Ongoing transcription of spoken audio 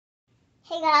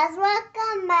Hey guys,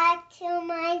 welcome back to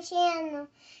my channel.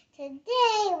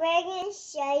 Today we're going to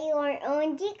show you our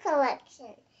OMG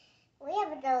collection. We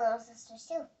have a little sister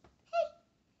too. Hey,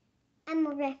 I'm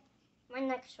over my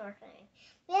next door thing.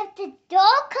 We have the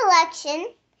doll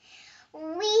collection.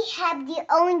 We have the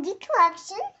OMG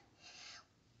collection.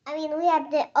 We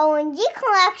have the OMG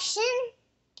collection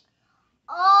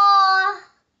all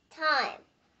time.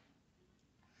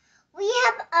 We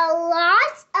have a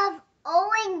lot of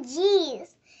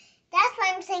OMGs. That's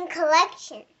why I'm saying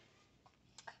collection.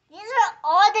 These are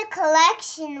all the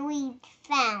collection we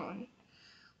found.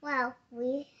 Well,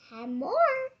 we have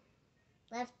more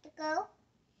left to go.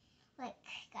 Like,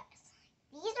 guys,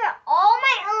 these are all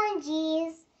my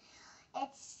OMGs.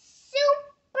 It's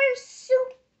super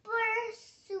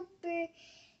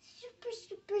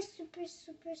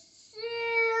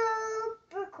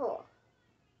cool.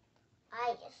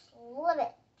 I just love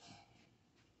it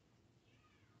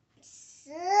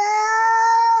so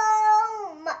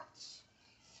much.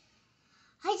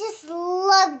 I just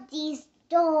love these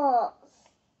dolls.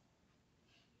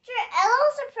 They're a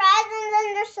little surprising. Then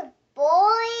there's a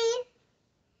boy.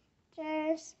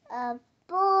 There's a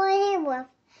boy with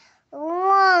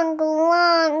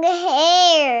long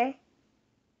hair.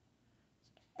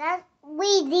 That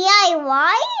we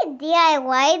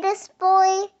DIY this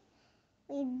boy.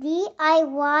 We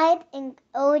DIY'd an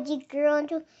OG girl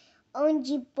into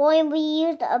OG boy, and we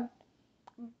used a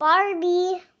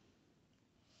Barbie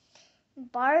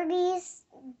body.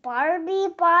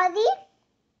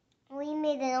 We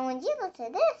made an OMG. Look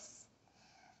at this.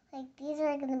 Like, these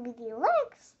are gonna be the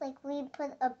legs. Like, we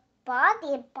put a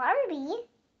Barbie.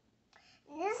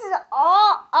 This is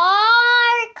all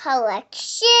our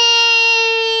collection.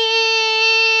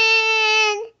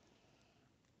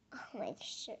 Oh, my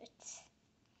shirts.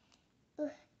 Ooh,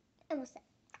 almost there.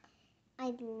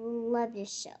 I love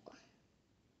this show.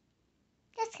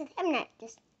 That's because I'm not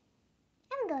just.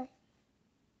 I'm good.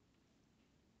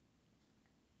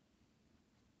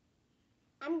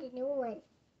 I'm the new one.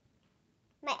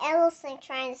 My Ellis like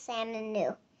trying to say I'm the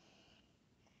new.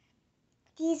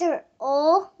 These are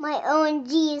all my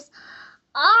OMGs.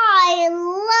 I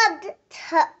love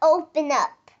to open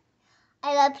up.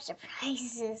 I love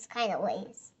surprises kind of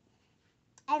ways.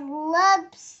 I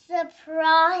love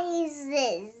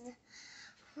surprises.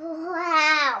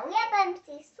 Wow. We have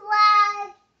MC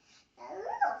Swag.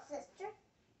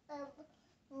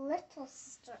 Little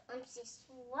sister MC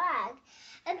Swag.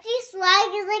 MC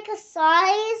Swag is like a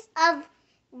size of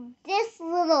this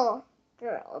little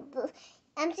girl.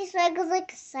 MC Swag is like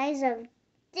the size of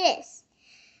this.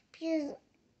 Because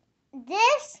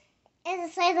this is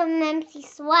the size of an MC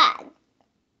Swag.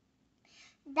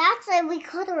 That's why we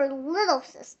call her little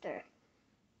sister.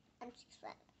 MC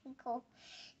Swag. We call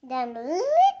them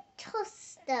little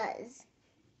sisters.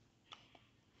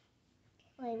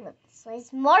 Wait, look, so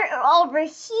there's more over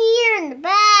here in the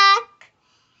back.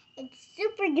 It's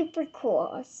super duper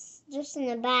cool. It's just in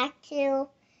the back too.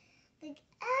 Like,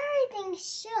 everything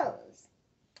shows.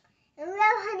 And we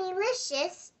have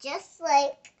Honeylicious, just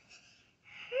like